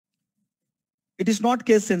it is not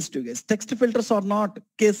case sensitive, guys. Text filters are not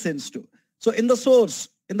case sensitive. So in the source,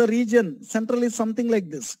 in the region, central is something like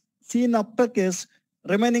this. C in uppercase,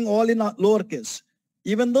 remaining all in lowercase.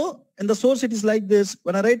 Even though in the source it is like this,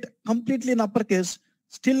 when I write completely in uppercase,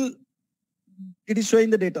 still it is showing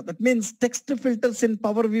the data. That means text filters in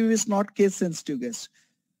Power View is not case sensitive, guys.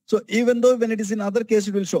 So even though when it is in other case,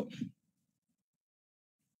 it will show.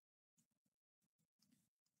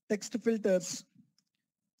 Text filters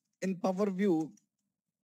in Power View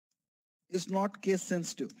is not case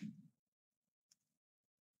sensitive.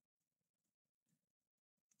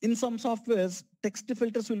 In some softwares, text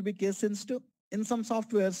filters will be case sensitive. In some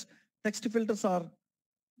softwares, text filters are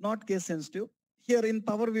not case sensitive. Here in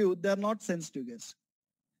Power View, they are not sensitive, guys.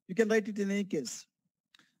 You can write it in any case.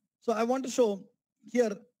 So I want to show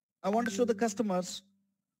here, I want to show the customers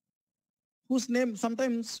whose name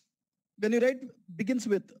sometimes when you write begins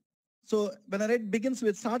with. So when I write begins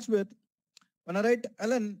with, starts with, when I write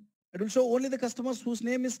Ellen, it will show only the customers whose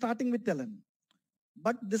name is starting with Ellen.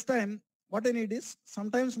 But this time, what I need is,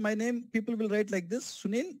 sometimes my name, people will write like this,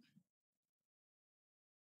 Sunil.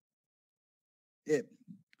 Yeah.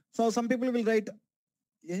 So some people will write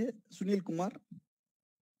Sunil Kumar.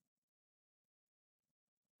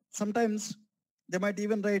 Sometimes they might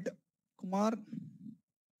even write Kumar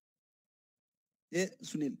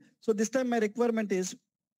Sunil. So this time my requirement is,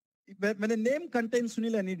 when a name contains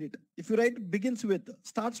Sunil, I need it. If you write begins with,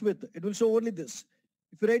 starts with, it will show only this.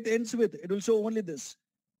 If you write ends with, it will show only this.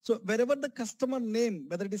 So wherever the customer name,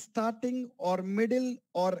 whether it is starting or middle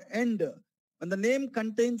or end, when the name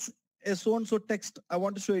contains a so-and-so text, I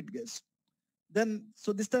want to show it, guys. Then,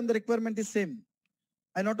 so this time the requirement is same.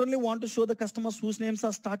 I not only want to show the customers whose names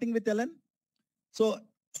are starting with Ellen. So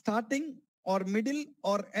starting or middle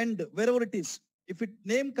or end, wherever it is, if it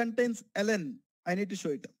name contains Ellen, I need to show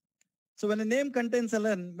it. So when a name contains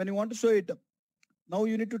Ellen, when you want to show it, now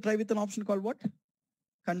you need to try with an option called what?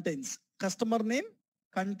 Contains. Customer name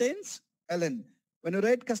contains Ellen. When you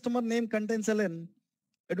write customer name contains Ellen,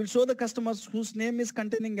 it will show the customers whose name is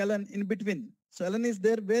containing Ellen in between. So Ellen is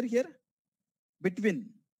there where here? Between.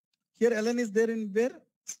 Here Ellen is there in where?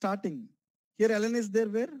 Starting. Here Ellen is there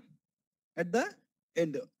where? At the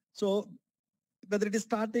end. So whether it is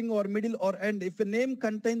starting or middle or end, if a name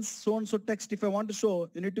contains so-and-so text, if I want to show,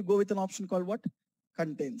 you need to go with an option called what?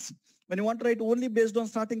 Contains. When you want to write only based on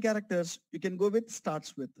starting characters, you can go with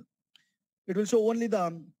starts with. It will show only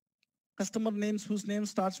the customer names whose name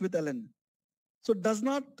starts with Ellen. So does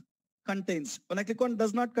not contains. When I click on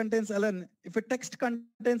does not contains Ellen, if a text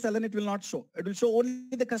contains Ellen, it will not show. It will show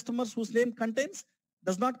only the customers whose name contains,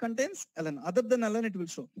 does not contains Ellen. Other than Ellen, it will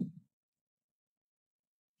show.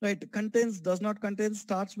 Right, contains, does not contain,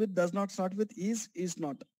 starts with, does not start with, is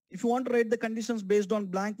not. If you want to write the conditions based on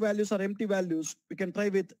blank values or empty values, we can try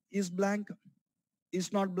with is blank,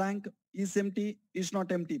 is not blank, is empty, is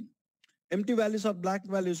not empty. Empty values are blank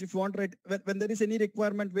values. If you want to write, when there is any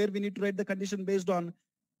requirement where we need to write the condition based on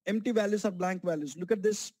empty values or blank values. Look at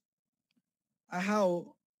this. I have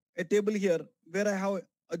a table here where I have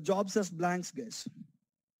a jobs as blanks, guys.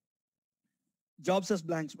 Jobs as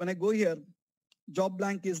blanks. When I go here, job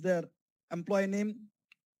blank is their employee name,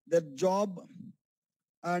 their job,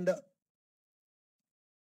 and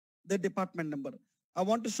their department number. I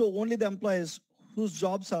want to show only the employees whose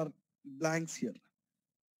jobs are blanks here.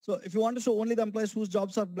 So if you want to show only the employees whose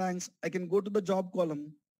jobs are blanks, I can go to the job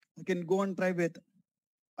column. I can go and try with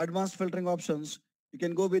advanced filtering options. You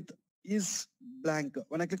can go with is blank.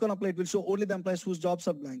 When I click on apply, it will show only the employees whose jobs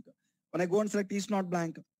are blank. When I go and select is not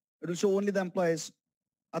blank, it will show only the employees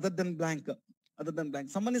other than blank.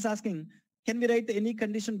 Someone is asking, can we write any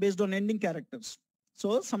condition based on ending characters?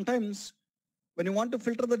 So sometimes when you want to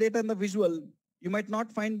filter the data in the visual, you might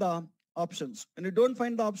not find the options. When you don't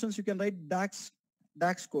find the options, you can write DAX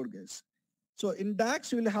code, guys. So in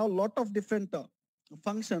DAX, you will have a lot of different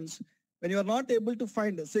functions. When you are not able to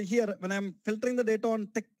find, say here, when I'm filtering the data on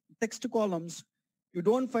text columns, you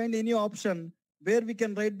don't find any option where we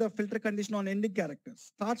can write the filter condition on ending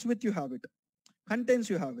characters. Starts with, you have it. Contains,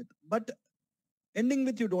 you have it. But ending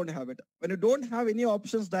with, you don't have it. When you don't have any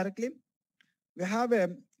options directly, we have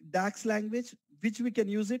a DAX language, which we can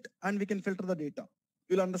use it and we can filter the data.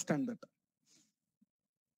 You'll understand that.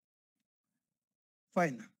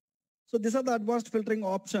 Fine. So these are the advanced filtering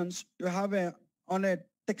options you have on a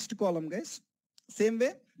text column, guys. Same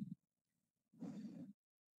way.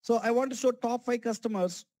 So I want to show top 5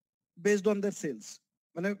 customers based on their sales.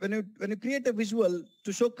 When you create a visual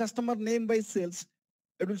to show customer name by sales,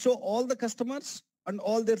 it will show all the customers and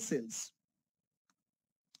all their sales.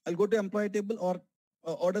 I'll go to employee table or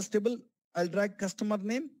orders table. I'll drag customer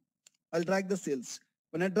name. I'll drag the sales.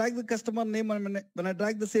 When I drag the customer name and when I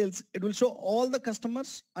drag the sales, it will show all the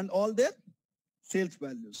customers and all their sales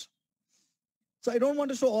values. So I don't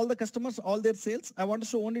want to show all the customers, all their sales. I want to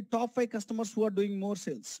show only top 5 customers who are doing more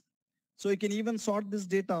sales. So you can even sort this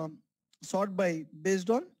data, sort by based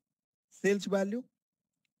on sales value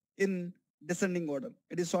in descending order.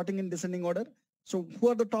 It is sorting in descending order. So who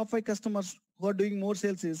are the top 5 customers who are doing more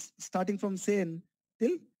sales is starting from Sen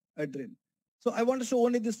till Adrian. So I want to show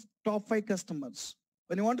only this top 5 customers.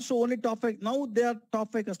 When you want to show only top 5, now they are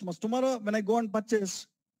top 5 customers. Tomorrow when I go and purchase,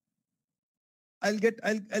 I'll get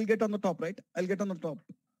on the top, right? I'll get on the top.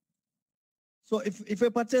 So if I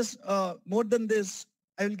purchase more than this,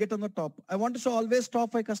 I will get on the top. I want to show always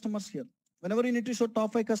top 5 customers here. Whenever you need to show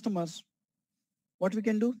top 5 customers, what we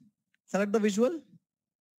can do? Select the visual.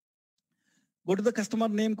 Go to the customer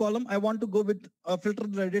name column. I want to go with filter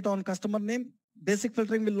the data on customer name. Basic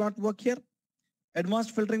filtering will not work here.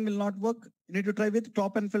 Advanced filtering will not work. You need to try with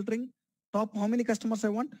top and filtering. Top, how many customers I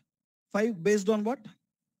want? 5 based on what?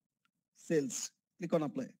 Sales. Click on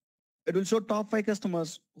apply. It will show top 5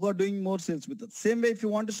 customers who are doing more sales with us. Same way, if you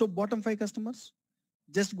want to show bottom 5 customers,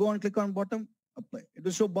 just go and click on bottom, apply. It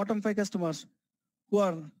will show bottom 5 customers who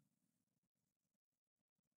are.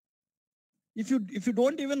 If you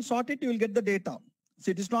don't even sort it, you will get the data.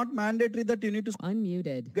 So it is not mandatory that you need to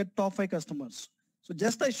unmuted get top 5 customers. So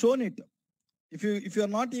just I shown it. If you are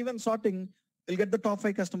not even sorting, you'll get the top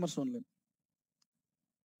 5 customers only.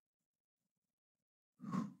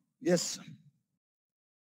 Yes.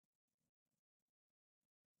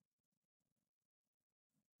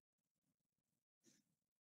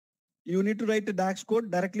 You need to write a DAX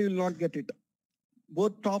code. Directly you will not get it.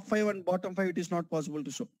 Both top 5 and bottom 5, it is not possible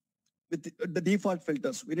to show. With the default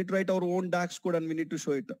filters, we need to write our own DAX code and we need to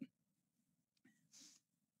show it.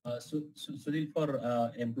 So Sunil,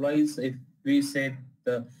 for employees, if we say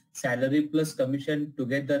the salary plus commission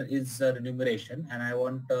together is remuneration, and I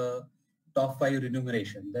want top 5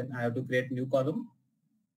 remuneration, then I have to create new column?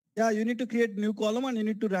 Yeah, you need to create new column and you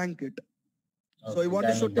need to rank it. Okay, so you want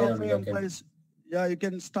to show top 5 okay. employees. Yeah, you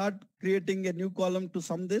can start creating a new column to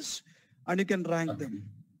sum this and you can rank them.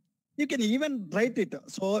 You can even write it.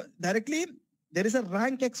 So directly, there is a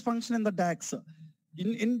rank X function in the DAX.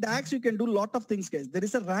 In DAX, you can do a lot of things, guys. There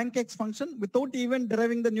is a rank X function. Without even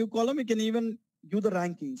deriving the new column, you can even do the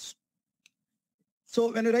rankings.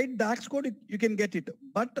 So when you write DAX code, you can get it.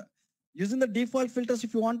 But using the default filters,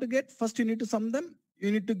 if you want to get, first you need to sum them.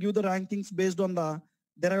 You need to give the rankings based on the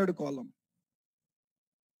derived column.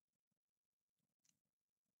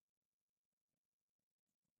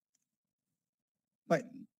 Fine.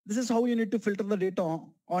 This is how you need to filter the data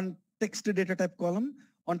on text data type column.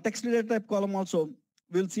 On text data type column also,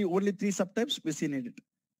 we'll see only 3 subtypes we see needed.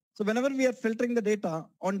 So whenever we are filtering the data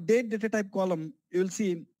on date data type column, you will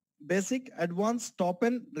see basic, advanced, top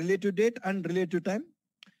end, relative date, and relative time.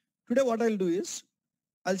 Today what I'll do is,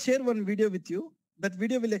 I'll share one video with you. That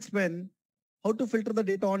video will explain how to filter the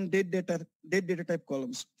data on date data type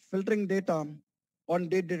columns. Filtering data on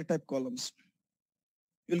date data type columns.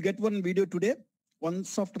 You'll get one video today,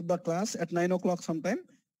 once after the class at 9 o'clock sometime.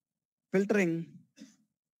 Filtering,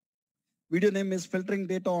 video name is filtering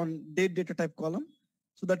data on date data type column.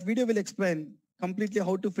 So that video will explain completely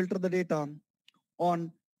how to filter the data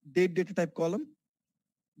on date data type column.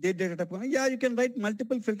 Date data type column. Yeah, you can write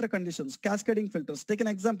multiple filter conditions, cascading filters. Take an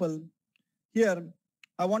example. Here,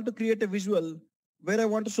 I want to create a visual where I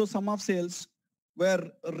want to show sum of sales,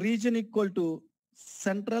 where region equal to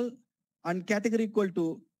central and category equal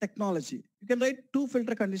to technology. You can write 2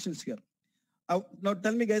 filter conditions here. Now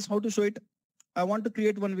tell me guys how to show it. I want to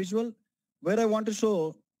create one visual where I want to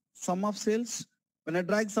show sum of sales. When I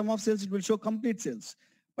drag sum of sales, it will show complete sales.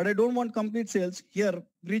 But I don't want complete sales. Here,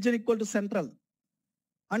 region equal to central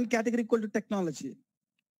and category equal to technology.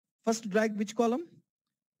 First drag which column?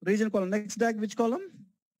 Region column. Next drag which column?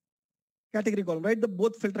 Category column. Write the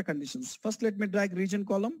both filter conditions. First let me drag region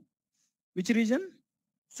column. Which region?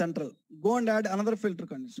 Central. Go and add another filter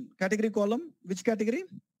condition. Category column. Which category?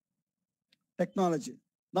 Technology.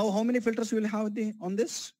 Now how many filters you will have on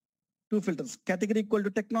this? 2 filters. Category equal to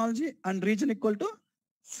technology and region equal to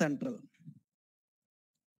central.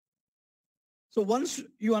 So once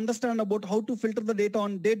you understand about how to filter the data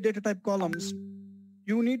on date data type columns,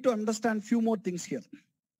 you need to understand few more things here.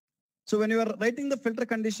 So when you are writing the filter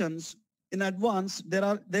conditions in advance,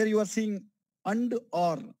 there you are seeing and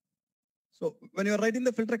or. So when you are writing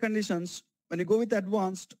the filter conditions, when you go with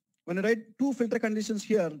advanced, when you write 2 filter conditions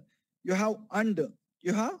here, you have and,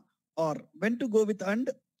 you have or. When to go with and,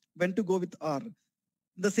 when to go with or. In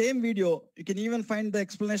the same video, you can even find the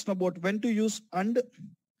explanation about when to use and,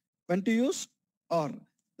 when to use or.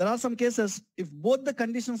 There are some cases, if both the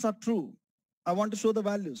conditions are true, I want to show the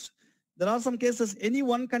values. There are some cases, any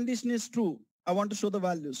one condition is true, I want to show the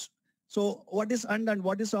values. So what is and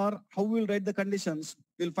what is or, how we will write the conditions,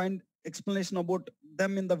 we'll find explanation about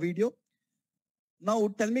them in the video. Now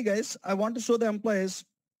tell me guys, I want to show the employees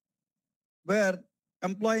where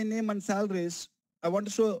employee name and salaries, I want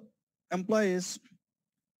to show employees,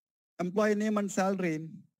 employee name and salary.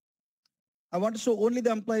 I want to show only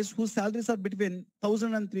the employees whose salaries are between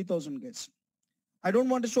 1,000 and 3,000 guys. I don't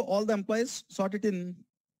want to show all the employees, sort it in.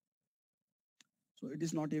 So it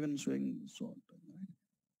is not even showing sort. Right?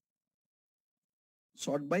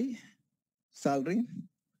 Sort by salary.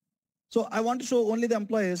 So I want to show only the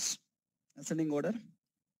employees, ascending order.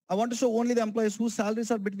 I want to show only the employees whose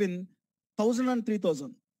salaries are between 1,000 and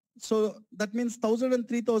 3,000. So that means 1,000 and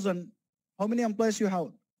 3,000. How many employees you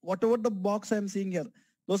have? Whatever the box I am seeing here,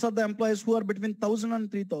 those are the employees who are between 1,000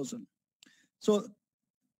 and 3,000. So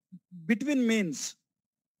between means,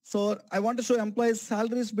 so I want to show employees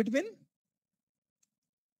salaries between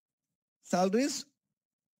 1,000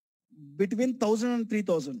 and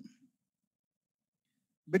 3,000.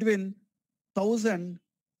 Between 1,000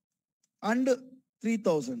 and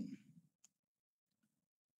 3,000.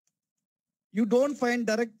 You don't find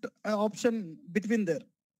direct option between there,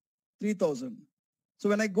 3,000. So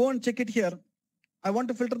when I go and check it here, I want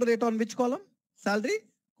to filter the data on which column? Salary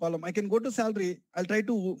column. I can go to salary. I'll try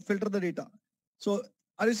to filter the data. So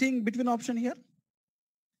are you seeing between option here?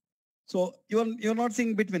 So you're not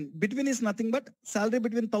seeing between. Between is nothing but salary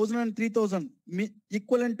between 1,000 and 3,000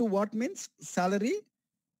 equivalent to what means? Salary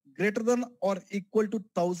greater than or equal to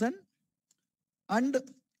 1,000 and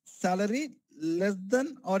salary less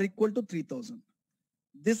than or equal to 3,000.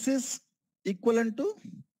 This is equivalent to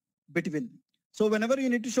between. So whenever you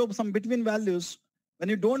need to show some between values, when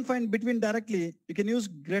you don't find between directly, you can use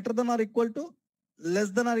greater than or equal to, less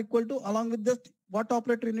than or equal to, along with this, what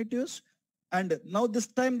operator you need to use. And now this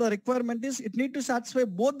time the requirement is it need to satisfy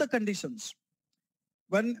both the conditions.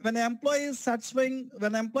 When an employee is satisfying,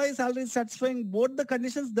 when employee salary is satisfying both the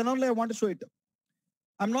conditions, then only I want to show it.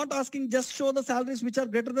 I'm not asking just show the salaries which are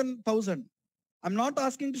greater than 1,000. I'm not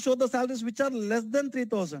asking to show the salaries which are less than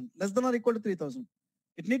 3,000, less than or equal to 3,000.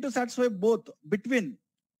 It need to satisfy both between.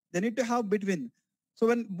 They need to have between. So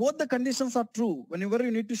when both the conditions are true, whenever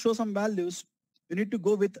you need to show some values, you need to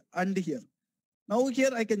go with and here. Now here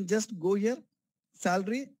I can just go here,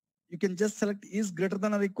 salary, you can just select is greater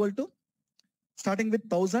than or equal to, starting with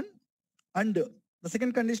 1,000, and the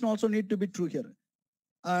second condition also need to be true here,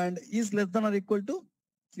 and is less than or equal to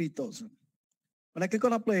 3,000. When I click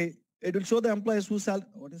on apply, it will show the employees whose salary,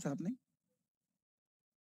 what is happening?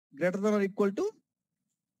 Greater than or equal to,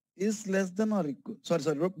 is less than or equal, sorry,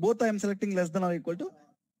 both I am selecting less than or equal to.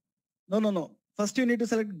 No. First you need to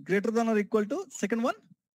select greater than or equal to, second one,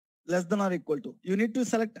 less than or equal to. You need to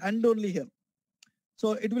select and only here.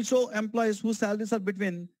 So it will show employees whose salaries are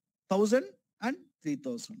between 1,000 and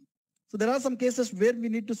 3,000. So there are some cases where we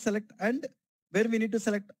need to select and, where we need to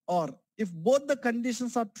select or. If both the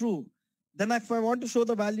conditions are true, then if I want to show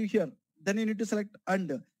the value here, then you need to select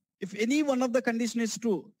and. If any one of the condition is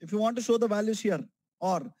true, if you want to show the values here,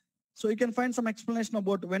 or. So you can find some explanation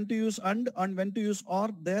about when to use and when to use or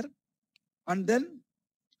there. And then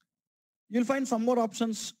you'll find some more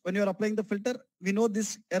options when you're applying the filter. We know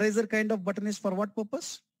this eraser kind of button is for what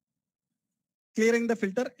purpose? Clearing the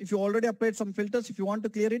filter. If you already applied some filters, if you want to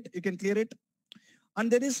clear it, you can clear it. And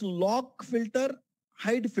there is lock filter,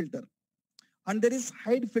 hide filter. And there is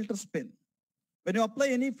hide filter span. When you apply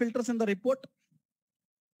any filters in the report,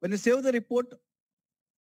 when you save the report,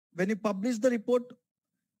 when you publish the report,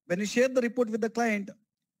 when you share the report with the client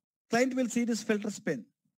will see this filter span.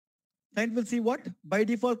 Client will see what? By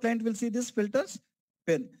default, client will see this filters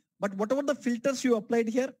span. But whatever the filters you applied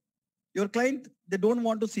here, your client, they don't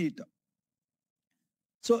want to see it.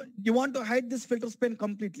 So you want to hide this filter span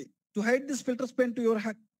completely. To hide this filter span to your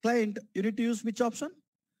client, you need to use which option?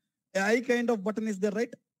 A eye kind of button is there,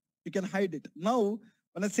 right? You can hide it. Now,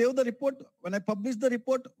 when I save the report, when I publish the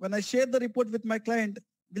report, when I share the report with my client,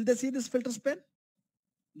 will they see this filter span?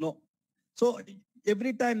 No. So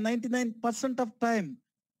every time, 99% of time,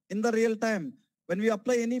 in the real time, when we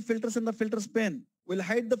apply any filters in the filter span, we'll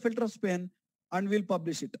hide the filter span and we'll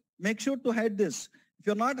publish it. Make sure to hide this. If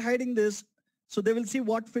you're not hiding this, so they will see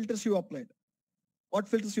what filters you applied. What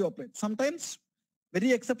filters you applied. Sometimes,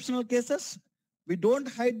 very exceptional cases, we don't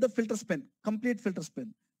hide the filter span, complete filter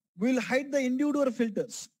span. We'll hide the individual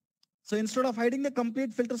filters. So instead of hiding the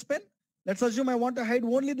complete filter span, let's assume I want to hide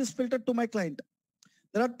only this filter to my client.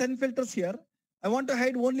 There are 10 filters here. I want to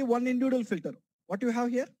hide only one individual filter. What do you have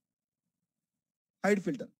here? hide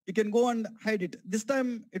filter. You can go and hide it. This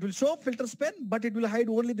time it will show filter span, but it will hide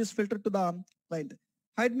only this filter to the client.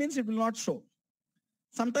 Hide means it will not show.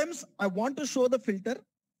 Sometimes I want to show the filter.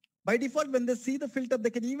 By default, when they see the filter,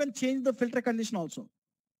 they can even change the filter condition also.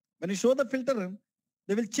 When you show the filter,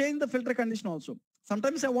 they will change the filter condition also.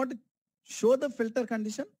 Sometimes I want to show the filter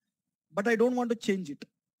condition, but I don't want to change it.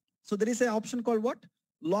 So there is an option called what?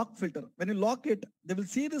 Lock filter. When you lock it, they will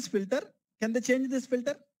see this filter. Can they change this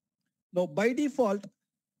filter? No, by default,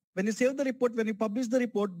 when you save the report, when you publish the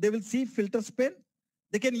report, they will see filter span.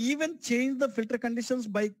 They can even change the filter conditions.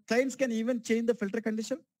 Clients can even change the filter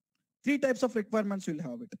condition. 3 types of requirements you'll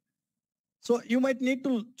have it. So you might need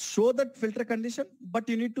to show that filter condition, but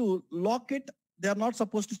you need to lock it. They are not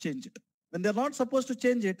supposed to change it. When they're not supposed to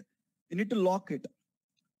change it, you need to lock it.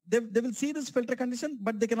 They will see this filter condition,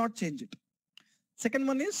 but they cannot change it. Second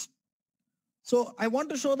one is, so I want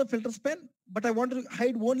to show the filter span, but I want to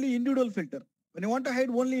hide only individual filter. When you want to hide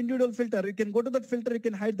only individual filter, you can go to that filter, you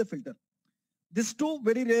can hide the filter. These two,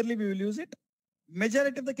 very rarely we will use it.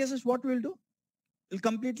 Majority of the cases, what we will do? We'll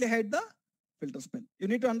completely hide the filter span. You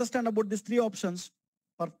need to understand about these 3 options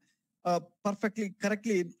perfectly,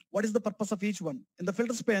 correctly. What is the purpose of each one? In the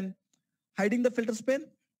filter span, hiding the filter span,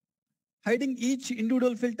 hiding each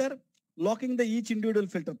individual filter, locking the each individual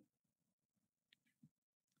filter.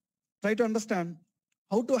 Try to understand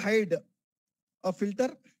how to hide a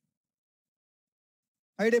filter,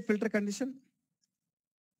 hide a filter condition,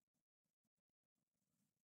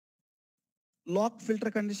 lock filter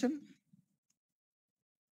condition,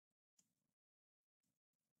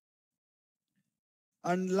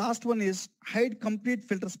 and last one is hide complete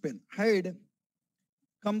filter span. Hide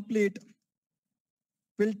complete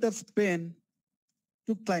filter span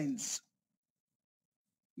to clients.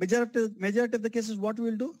 Majority of the cases, what we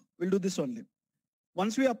will do? We'll do this only.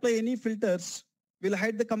 Once we apply any filters, we'll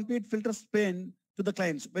hide the complete filter span to the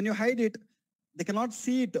clients. When you hide it, they cannot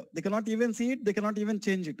see it. They cannot even see it. They cannot even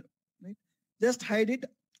change it. Right? Just hide it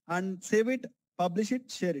and save it, publish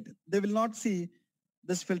it, share it. They will not see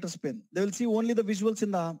this filter span. They will see only the visuals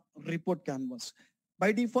in the report canvas.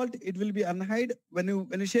 By default, it will be unhide. When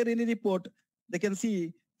you share any report, they can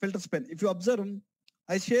see filter span. If you observe,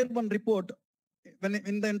 I shared one report. When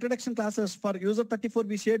in the introduction classes for user 34,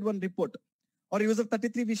 we shared one report, or user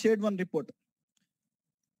 33, we shared one report.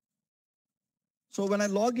 So when I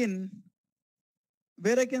log in,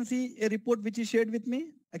 where I can see a report which is shared with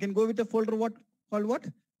me, I can go with a folder called what?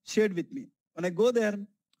 Shared with me. When I go there,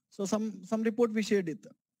 so some report we shared it.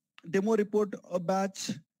 Demo report, a batch,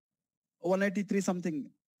 183 something.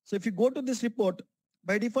 So if you go to this report,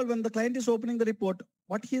 by default, when the client is opening the report,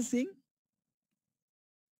 what he is seeing?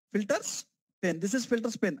 Filters, pen. This is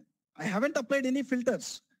filters pen. I haven't applied any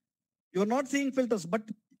filters. You're not seeing filters, but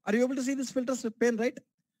are you able to see this filters pen, right?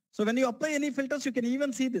 So when you apply any filters, you can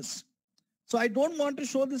even see this. So I don't want to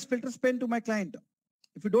show this filters pen to my client.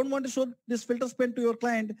 If you don't want to show this filters pen to your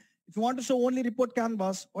client, if you want to show only report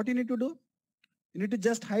canvas, what you need to do? You need to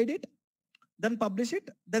just hide it, then publish it,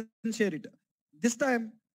 then share it. This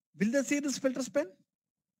time, will they see this filters pen?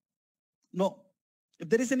 No. If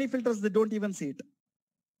there is any filters, they don't even see it.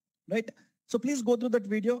 Right? So please go through that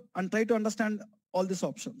video and try to understand all these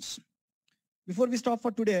options. Before we stop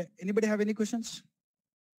for today, anybody have any questions?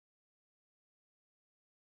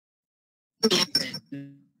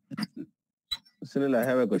 Sunil, I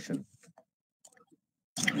have a question.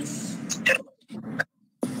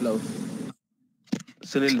 Hello.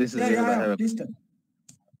 Sunil, this is Sunil. I have Please tell.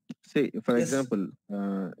 See, for example,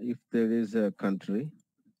 if there is a country,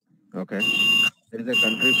 okay, there is a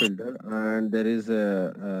country filter and there is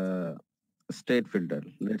a state filter.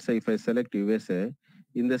 Let's say if I select USA,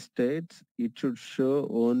 in the states, it should show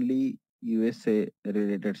only USA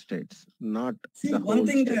related states, not the whole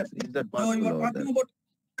states. Is that possible? You are talking about,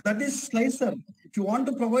 that is slicer. If you want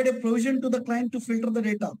to provide a provision to the client to filter the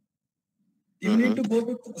data, you need to go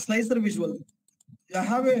to slicer visual. I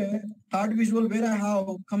have a third visual where I have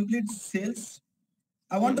complete sales.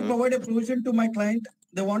 I want to provide a provision to my client.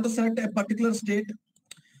 They want to select a particular state.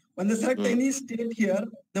 When they select any state here,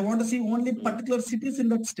 they want to see only particular cities in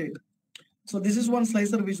that state. So this is one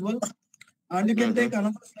slicer visual. And you can take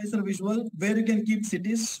another slicer visual where you can keep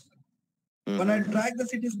cities. When I drag the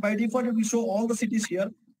cities, by default, it will show all the cities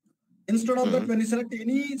here. Instead of that, when you select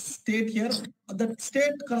any state here, that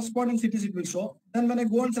state corresponding cities it will show. Then when I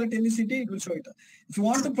go and select any city, it will show it. If you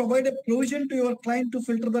want to provide a provision to your client to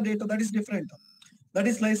filter the data, that is different. That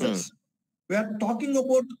is slicers. We are talking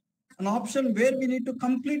about an option where we need to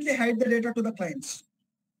completely hide the data to the clients.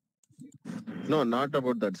 No, not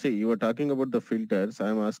about that. See, you were talking about the filters.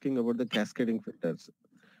 I'm asking about the cascading filters.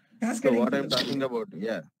 Cascading so what filters. I'm talking about,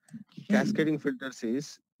 yeah. Cascading filters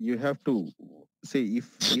is you have to say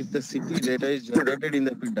if the city data is generated in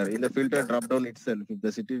the filter drop down itself, if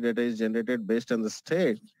the city data is generated based on the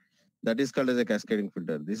state, that is called as a cascading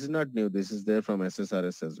filter. This is not new. This is there from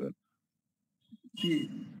SSRS as well. See,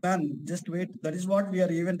 man, just wait. That is what we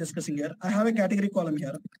are even discussing here. I have a category column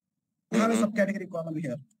here. I have a subcategory columm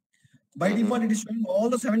here. By default, it is showing all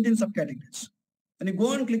the 17 subcategories. When you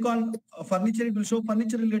go and click on furniture, it will show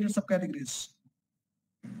furniture related subcategories.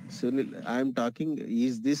 Sunil, I am talking,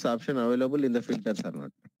 is this option available in the filters or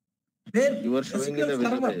not? Where You are showing in the SQL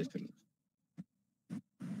server. visualization.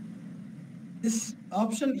 This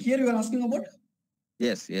option here you are asking about?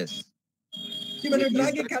 Yes, yes. See, when you Is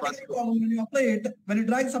drag a that category possible? column, when you apply it, when you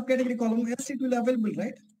drag subcategory column, yes, it will be available,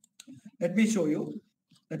 right? Let me show you.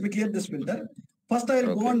 Let me clear this filter. First, I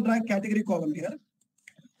will go and drag category column here.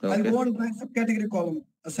 I'll go and drag subcategory column,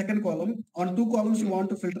 a second column. On two columns, you want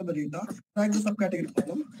to filter the data. Drag the subcategory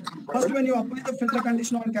column. First, when you apply the filter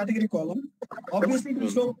condition on category column, obviously it will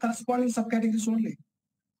show corresponding subcategories only.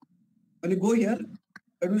 When you go here,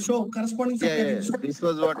 it will show corresponding subcategories. Yeah. This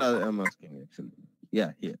was what I am asking actually.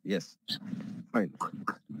 Yeah, yes. Fine.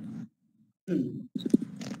 Then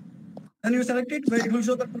you select it, where it will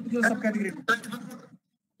show the particular subcategory.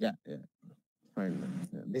 Yeah. Fine.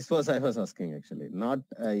 Yeah. This was I was asking actually, not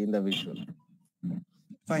in the visual.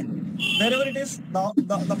 Fine. Wherever it is,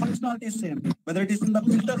 the functionality is same. Whether it is in the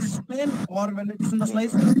filters pane or when it is in the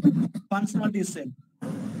slice, functionality is same.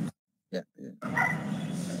 Yeah.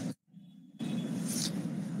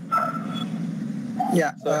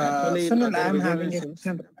 Yeah. So actually, Sunil, I am having a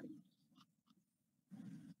question.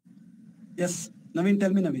 Yes. Naveen,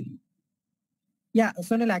 tell me, Naveen. Yeah,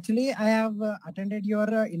 Sunil, actually, I have attended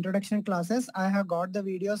your introduction classes. I have got the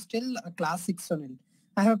videos till class 6, Sunil.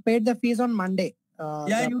 I have paid the fees on Monday.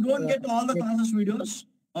 You don't get all the classes videos.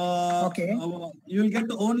 Okay. You will get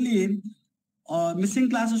only missing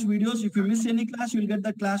classes videos. If you miss any class, you will get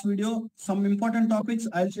the class video. Some important topics,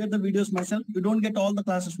 I'll share the videos myself. You don't get all the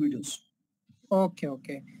classes videos.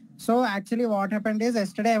 Okay. So actually what happened is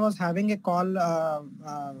yesterday I was having a call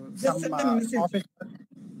Just send a message. office.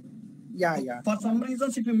 Yeah. For some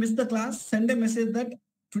reasons, if you miss the class, send a message that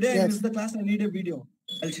today I Yes. missed the class, I need a video.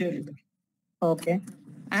 I'll share it. Okay.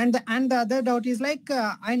 And the other doubt is like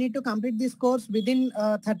I need to complete this course within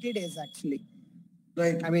 30 days actually.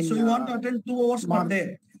 Right. I mean, so you want to attend 2 hours per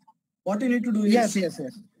day. What you need to do is Yes.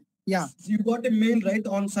 Yeah. you got a mail right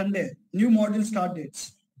on Sunday. New module start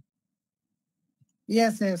dates.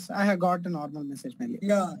 Yes. I have got a normal message mail.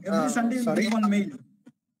 Yeah, every Sunday you sorry. get one mail.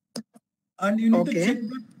 And you need to Okay. check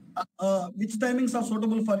which timings are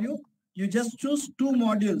suitable for you. You just choose 2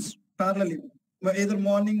 modules parallelly, either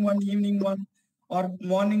morning one, evening one, or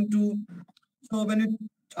morning 2. So when you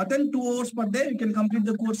attend 2 hours per day, you can complete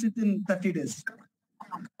the course within 30 days.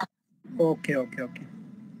 Okay.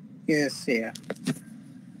 Yes.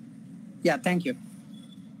 Yeah. Thank you.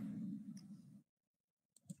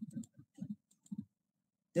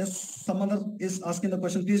 Yes, some other is asking the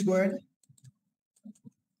question. Please go ahead.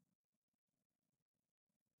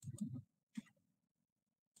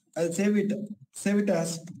 I'll save it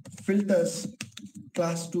as filters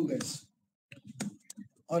class 2, guys.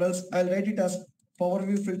 Or else I'll write it as Power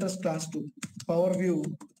View filters class 2. Power View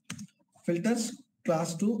filters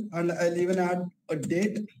class 2, and I'll even add a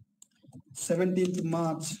date, 17th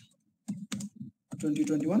March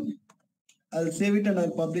 2021. I'll save it and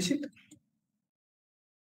I'll publish it.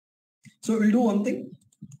 So we'll do one thing.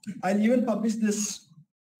 I'll even publish this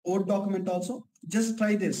Word document also. Just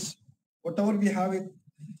try this. Whatever we have it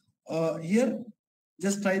here,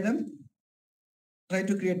 just try them. Try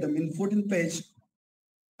to create them. In 14th page,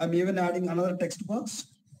 I'm even adding another text box.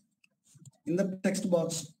 In the text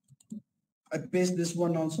box, I paste this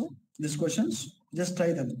one also, these questions. Just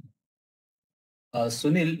try them.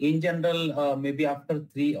 Sunil, in general, maybe after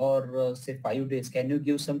 3 or say 5 days, can you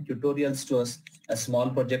give some tutorials to us, a small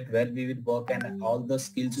project where we will work and all the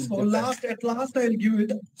skills will So at last I'll give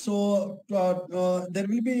it. So there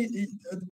will be